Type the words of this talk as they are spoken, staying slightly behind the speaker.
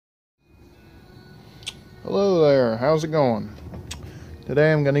Hello there, how's it going?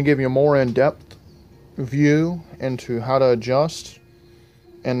 Today I'm going to give you a more in-depth view into how to adjust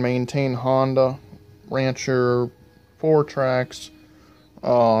and maintain Honda Rancher 4Trax,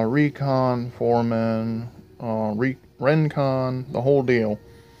 Recon, Foreman, Rencon, the whole deal.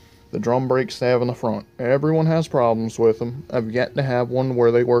 The drum brakes they have in the front. Everyone has problems with them. I've yet to have one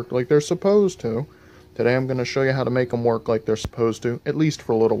where they work like they're supposed to. Today I'm going to show you how to make them work like they're supposed to, at least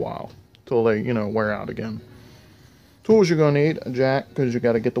for a little while. Till they, wear out again. Tools you're going to need: a jack, because you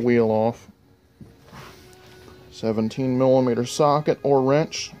got to get the wheel off. 17mm socket or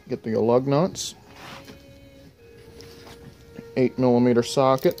wrench, get the lug nuts. 8mm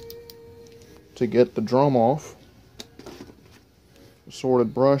socket to get the drum off.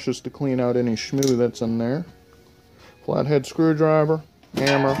 Assorted brushes to clean out any schmoo that's in there. Flathead screwdriver,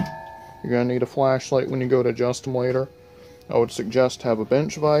 hammer. You're going to need a flashlight when you go to adjust them later. I would suggest have a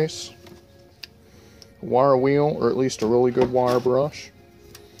bench vise, a wire wheel, or at least a really good wire brush.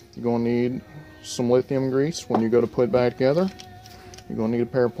 You're going to need some lithium grease when you go to put it back together. You're going to need a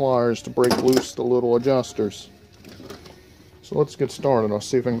pair of pliers to break loose the little adjusters. So let's get started. I'll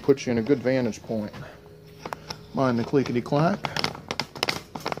see if I can put you in a good vantage point. Mind the clickety clack.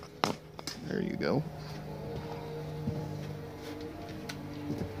 There you go.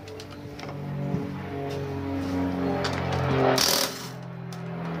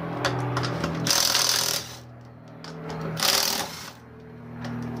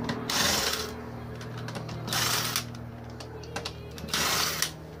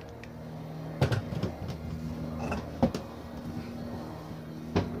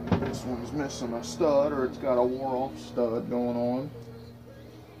 This one's missing a stud, or it's got a wore-off stud going on.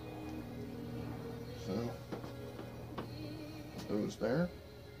 So, those there.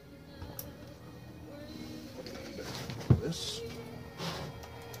 This.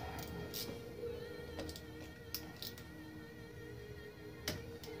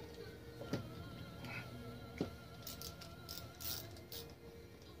 Just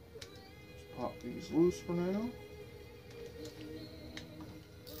pop these loose for now.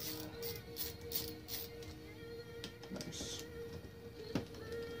 Nice.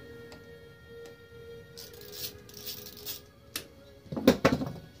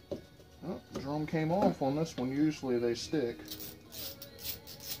 Oh, the drum came off on this one. Usually they stick.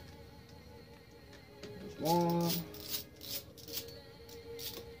 There's one.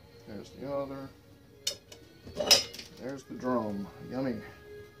 There's the other. There's the drum. Yummy.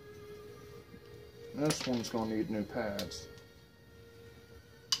 This one's going to need new pads.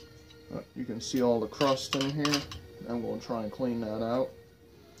 You can see all the crust in here. I'm going to try and clean that out.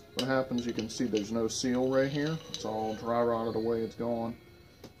 What happens, you can see there's no seal right here. It's all dry rotted away, it's gone.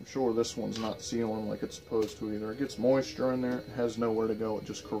 I'm sure this one's not sealing like it's supposed to either. It gets moisture in there, it has nowhere to go, it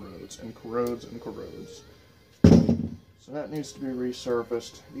just corrodes and corrodes and corrodes. So that needs to be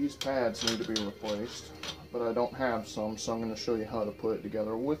resurfaced. These pads need to be replaced, but I don't have some, so I'm going to show you how to put it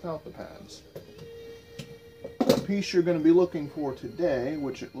together without the pads. The piece you're going to be looking for today,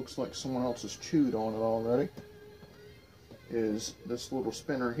 which it looks like someone else has chewed on it already, is this little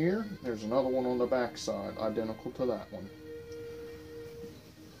spinner here. There's another one on the back side, identical to that one.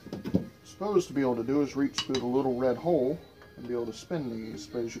 What you're supposed to be able to do is reach through the little red hole and be able to spin these,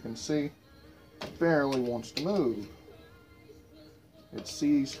 but as you can see, it barely wants to move. It's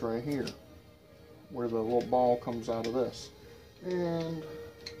seized right here, where the little ball comes out of this. And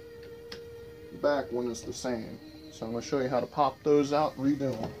the back one is the same. So I'm going to show you how to pop those out and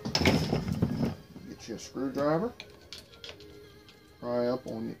redo them. Get you a screwdriver. Pry up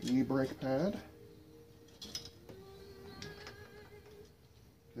on the e-brake pad.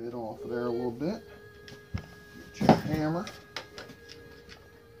 Get it off of there a little bit. Get your hammer.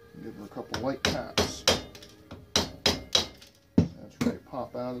 Give her a couple light taps. That's ready to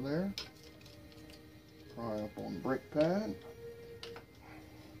pop out of there. Pry up on the brake pad.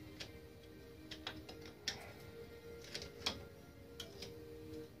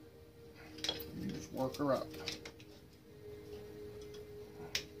 You just work her up.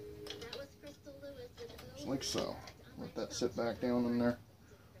 Just like so. Let that sit back down in there.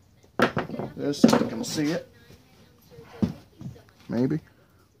 This, you can see it. Maybe.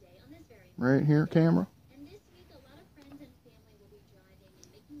 Right here, camera.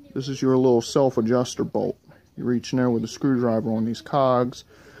 This is your little self-adjuster bolt. You reach in there with a screwdriver on these cogs,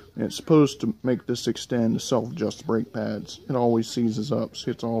 and it's supposed to make this extend to self-adjust brake pads. It always seizes up,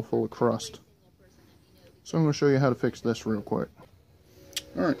 so it's all full of crust. So I'm going to show you how to fix this real quick.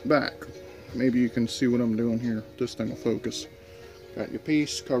 Alright, back. Maybe you can see what I'm doing here. This thing will focus. Got your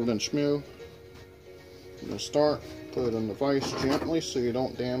piece covered in schmoo. You're going to start Put it in the vise gently so you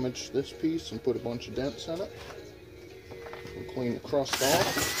don't damage this piece and put a bunch of dents in it. We'll clean the crust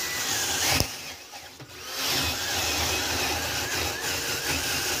off.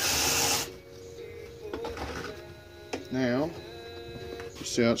 Now, you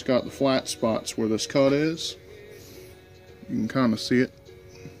see how it's got the flat spots where this cut is? You can kind of see it.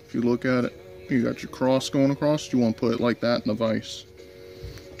 If you look at it, you got your cross going across. You want to put it like that in the vise,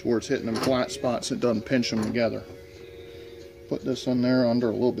 to where it's hitting them flat spots. It doesn't pinch them together. Put this in there under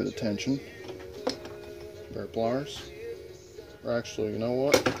a little bit of tension. Pair of pliers. Or actually, you know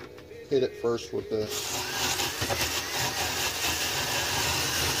what? Hit it first with this.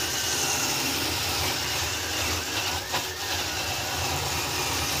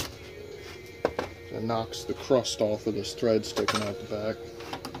 That knocks the crust off of this thread sticking out the back.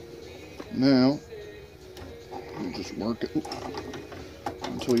 Now, you just work it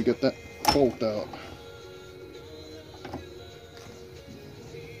until you get that bolt out.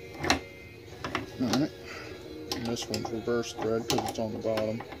 Alright, and this one's reverse thread because it's on the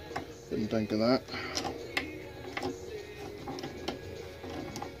bottom. Didn't think of that.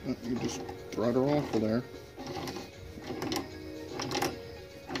 You just thread her off of there.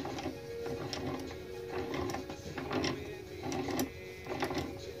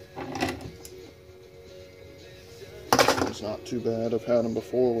 It's not too bad. I've had them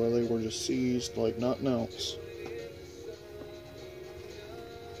before where they were just seized like nothing else.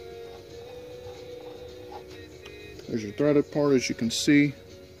 There's your threaded part, as you can see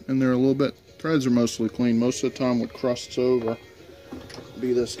in there a little bit. Threads are mostly clean. Most of the time with crusts over,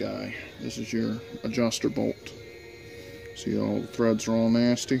 be this guy. This is your adjuster bolt. See all the threads are all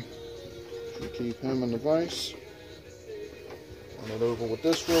nasty. So keep him in the vise. Run it over with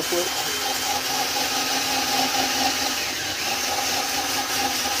this real quick.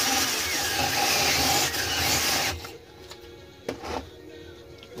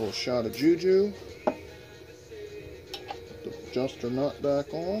 A little shot of Juju. Adjuster nut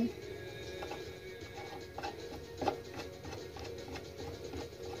back on.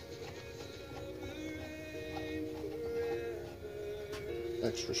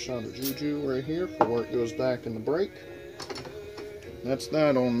 Extra shot of Juju right here for where it goes back in the brake. That's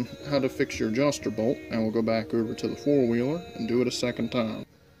that on how to fix your adjuster bolt. Now we'll go back over to the four-wheeler and do it a second time.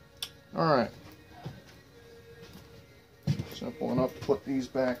 Alright. Simple enough to put these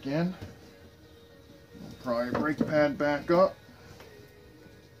back in. Pry your brake pad back up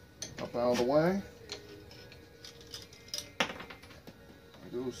out of the way.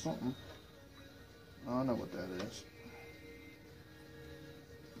 There goes something. I know what that is.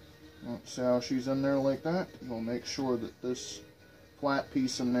 See how she's in there like that? We'll make sure that this flat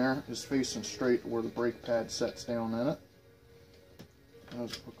piece in there is facing straight where the brake pad sets down in it.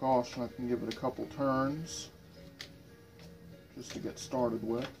 As a precaution, I can give it a couple turns just to get started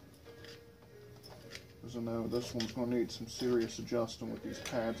with. Because I know this one's going to need some serious adjusting with these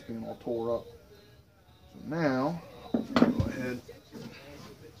pads being all tore up. So now, I'll go ahead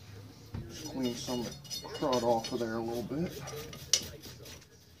and just clean some of the crud off of there a little bit.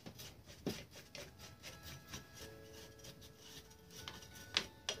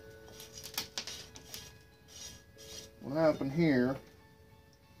 What happened here,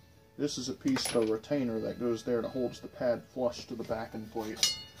 this is a piece of the retainer that goes there that holds the pad flush to the backing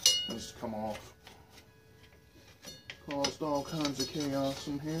plate. This come off. Caused all kinds of chaos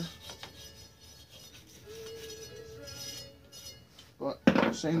in here. But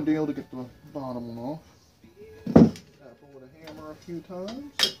same deal to get the bottom one off. Tap it with a hammer a few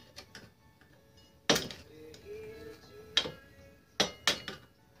times.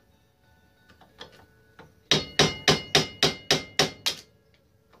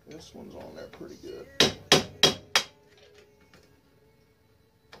 This one's on there pretty good.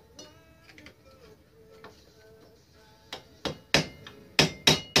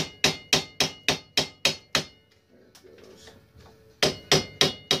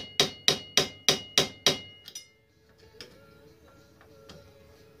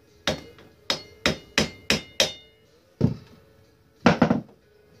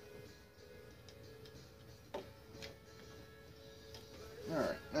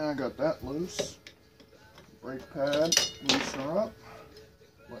 Alright, now I got that loose. Brake pad, loosen her up.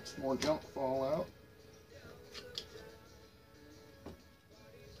 Let some more junk fall out.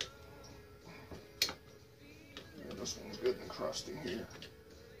 Yeah, this one's good and crusty here.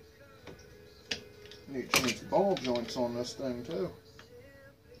 Need to change the ball joints on this thing too.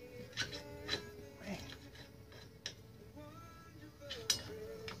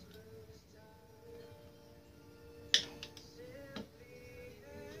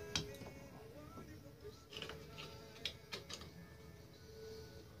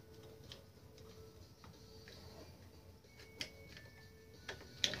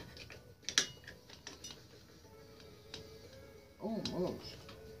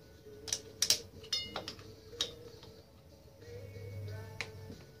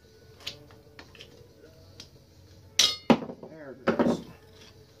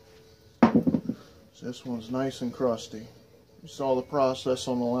 This one's nice and crusty. You saw the process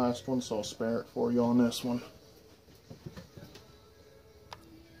on the last one, so I'll spare it for you on this one.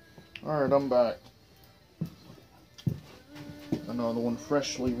 Alright, I'm back. Another one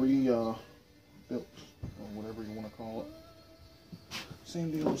freshly rebuilt, or whatever you want to call it. Same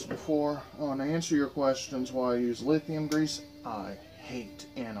deal as before. Oh, and to answer your questions why I use lithium grease, I hate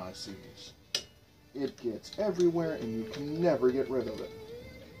anti-seize. It gets everywhere and you can never get rid of it.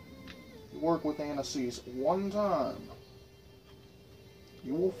 You work with anti-seize one time,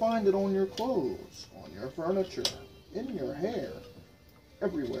 you will find it on your clothes, on your furniture, in your hair,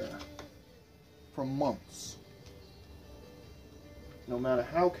 everywhere, for months. No matter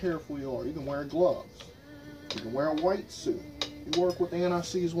how careful you are, you can wear gloves, you can wear a white suit. You work with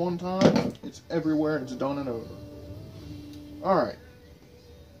anti-seize one time, it's everywhere, it's done and over. Alright.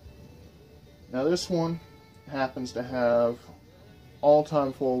 Now this one happens to have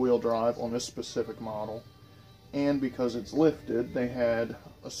all-time four-wheel drive on this specific model, and because it's lifted, they had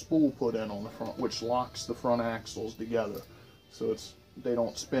a spool put in on the front which locks the front axles together, so they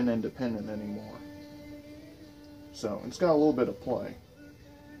don't spin independent anymore. So it's got a little bit of play.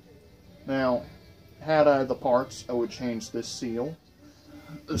 Now, had I the parts, I would change this seal,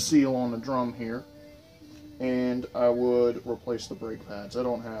 the seal on the drum here, and I would replace the brake pads. I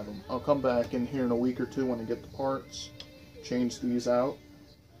don't have them. I'll come back in here in a week or two when I get the parts, change these out.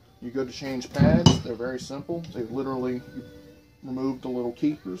 You go to change pads, they're very simple. They literally remove the little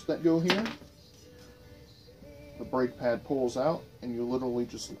keepers that go here. The brake pad pulls out, and you literally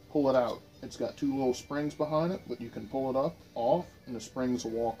just pull it out. It's got two little springs behind it, but you can pull it up, off, and the springs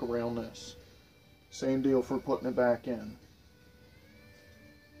will walk around this. Same deal for putting it back in.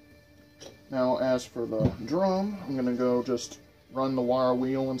 Now, as for the drum, I'm going to go just run the wire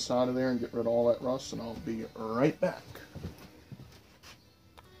wheel inside of there and get rid of all that rust, and I'll be right back.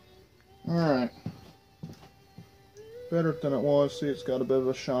 Alright. Better than it was. See, it's got a bit of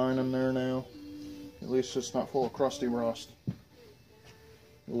a shine in there now. At least it's not full of crusty rust. A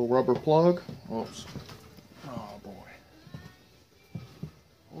little rubber plug. Oops. Oh boy.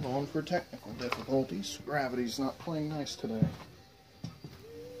 Hold on for technical difficulties. Gravity's not playing nice today.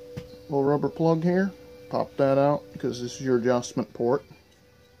 Little rubber plug here. Pop that out because this is your adjustment port.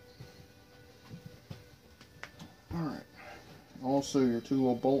 Alright. Also, your two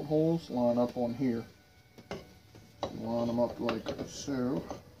little bolt holes line up on here. Line them up like so.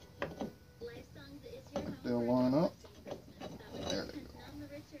 Like they'll line up. There they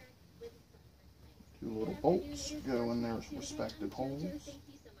go. Two little bolts go in their respective holes.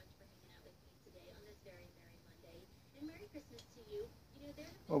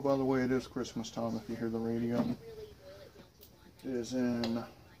 Oh, by the way, it is Christmas time if you hear the radio. It is in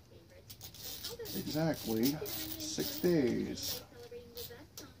exactly 6 days.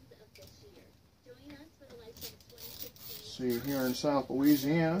 See, here in South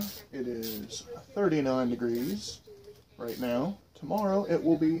Louisiana, it is 39 degrees right now. Tomorrow it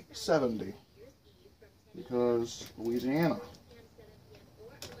will be 70 because Louisiana.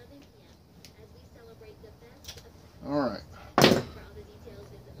 Alright.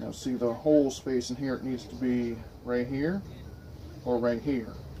 Now see the hole space in here, it needs to be right here or right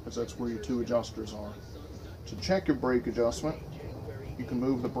here because that's where your two adjusters are. To check your brake adjustment, you can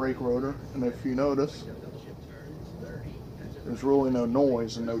move the brake rotor, and if you notice, there's really no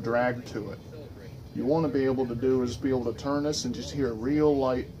noise and no drag to it. You want to be able to do is be able to turn this and just hear a real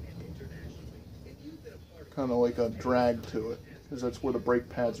light, kind of like a drag to it, because that's where the brake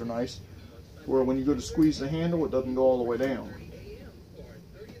pads are nice. Where when you go to squeeze the handle, it doesn't go all the way down.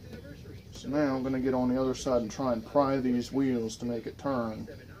 So now I'm going to get on the other side and try and pry these wheels to make it turn.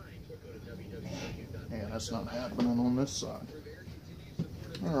 Yeah, that's not happening on this side.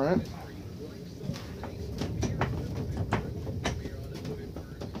 Alright.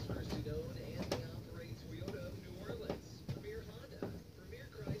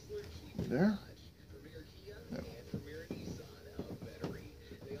 There? No.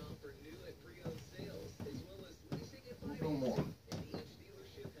 No more.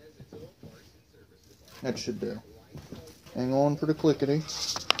 That should do. Hang on for the clickety.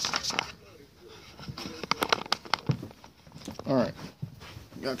 Alright.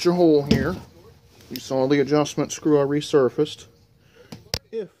 Got your hole here. You saw the adjustment screw I resurfaced.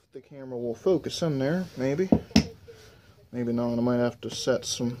 If the camera will focus in there, maybe. Maybe not. I might have to set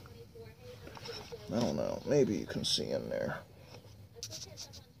some... I don't know. Maybe you can see in there.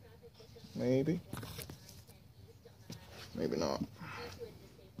 Maybe. Maybe not.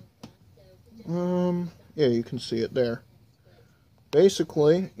 Yeah, you can see it there.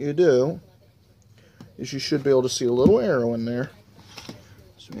 Basically, you should be able to see a little arrow in there.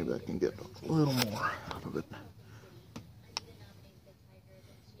 It's See, maybe I can get a little more out of it.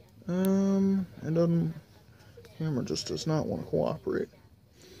 It doesn't, camera just does not want to cooperate.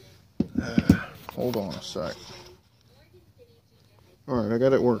 Hold on a sec. Alright, I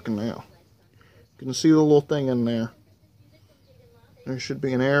got it working now. You can see the little thing in there. There should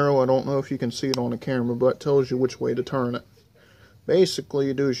be an arrow. I don't know if you can see it on the camera, but it tells you which way to turn it. Basically,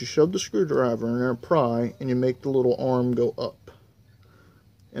 you do is you shove the screwdriver in there, pry, and you make the little arm go up.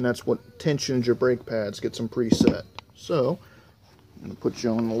 And that's what tensions your brake pads, gets them preset. So, I'm going to put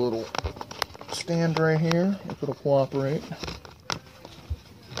you on the little stand right here, if it'll cooperate.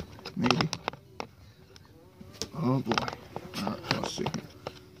 Maybe. Oh boy. Alright, let's see here.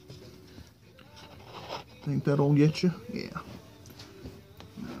 Think that'll get you? Yeah.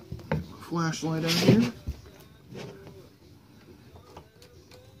 Now, flashlight in here.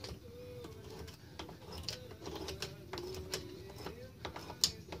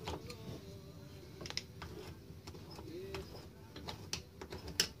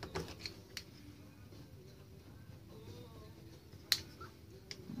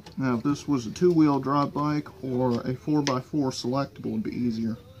 Now, if this was a two-wheel drive bike or a 4x4 selectable, it would be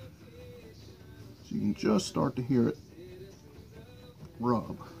easier. So you can just start to hear it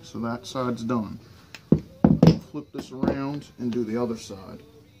rub. So that side's done. I'll flip this around and do the other side.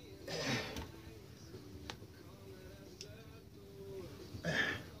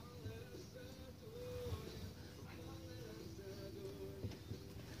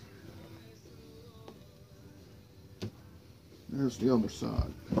 There's the other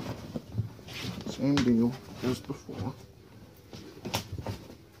side. Same deal as before.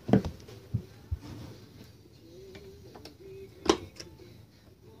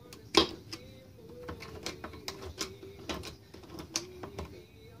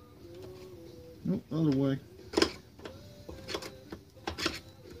 Nope, other way.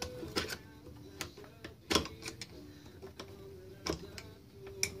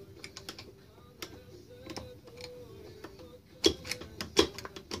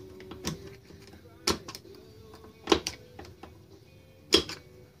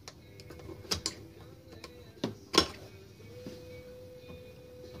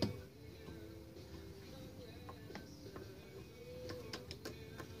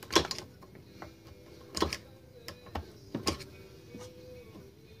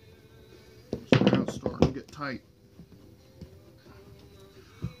 Tight.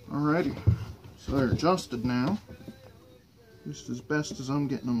 Alrighty, so they're adjusted now, just as best as I'm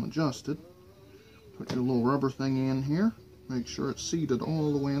getting them adjusted. Put your little rubber thing in here, make sure it's seated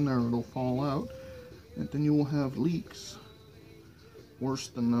all the way in there, it'll fall out, and then you will have leaks, worse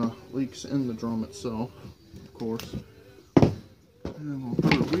than leaks in the drum itself, of course. And we'll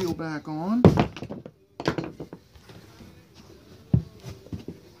put the wheel back on,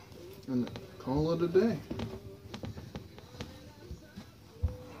 and call it a day.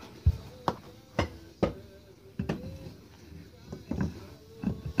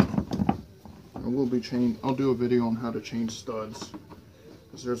 I'll do a video on how to change studs,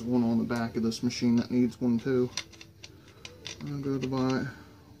 because there's one on the back of this machine that needs one too. I'll go to my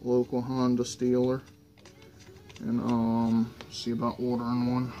local Honda dealer and see about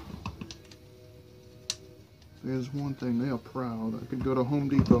ordering one. There's one thing, they are proud. I could go to Home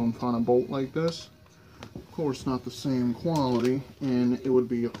Depot and find a bolt like this. Of course, not the same quality, and it would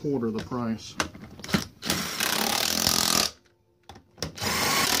be a quarter the price.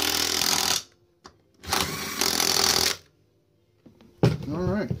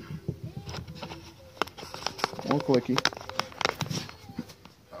 Alright. More clicky.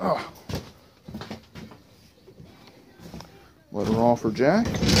 Let her off her jack.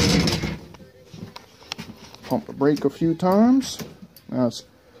 Pump the brake a few times. Now it's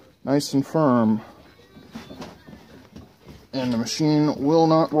nice and firm. And the machine will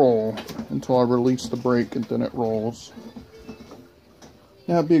not roll until I release the brake, and then it rolls.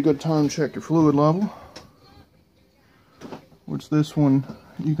 Now would be a good time to check your fluid level. Which this one,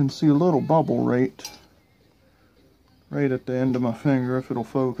 you can see a little bubble right at the end of my finger, if it'll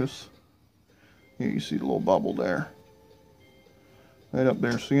focus. Yeah, you see the little bubble there. Right up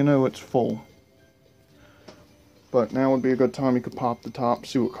there, so you know it's full. But now would be a good time you could pop the top,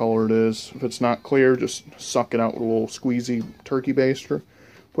 see what color it is. If it's not clear, just suck it out with a little squeezy turkey baster.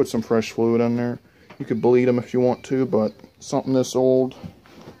 Put some fresh fluid in there. You could bleed them if you want to, but something this old,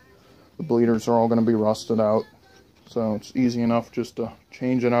 the bleeders are all going to be rusted out. So it's easy enough just to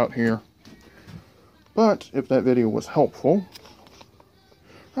change it out here. But if that video was helpful,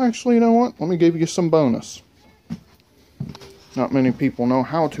 actually, you know what? Let me give you some bonus. Not many people know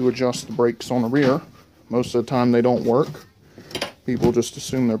how to adjust the brakes on the rear. Most of the time they don't work. People just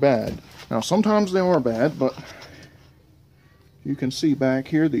assume they're bad. Now, sometimes they are bad, but you can see back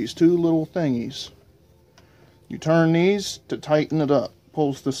here these two little thingies. You turn these to tighten it up.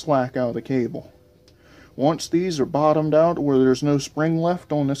 Pulls the slack out of the cable. Once these are bottomed out where there's no spring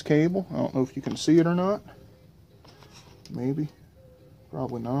left on this cable, I don't know if you can see it or not. Maybe.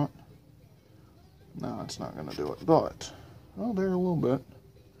 Probably not. No, it's not going to do it. But, oh, there a little bit.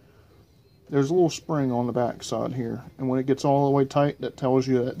 There's a little spring on the back side here. And when it gets all the way tight, that tells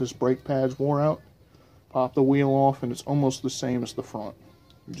you that this brake pad's wore out. Pop the wheel off and it's almost the same as the front.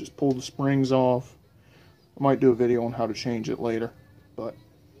 You just pull the springs off. I might do a video on how to change it later. But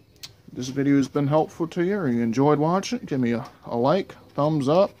this video has been helpful to you, or you enjoyed watching it, give me a like, thumbs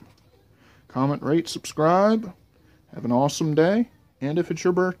up, comment, rate, subscribe. Have an awesome day. And if it's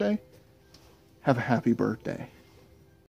your birthday, have a happy birthday.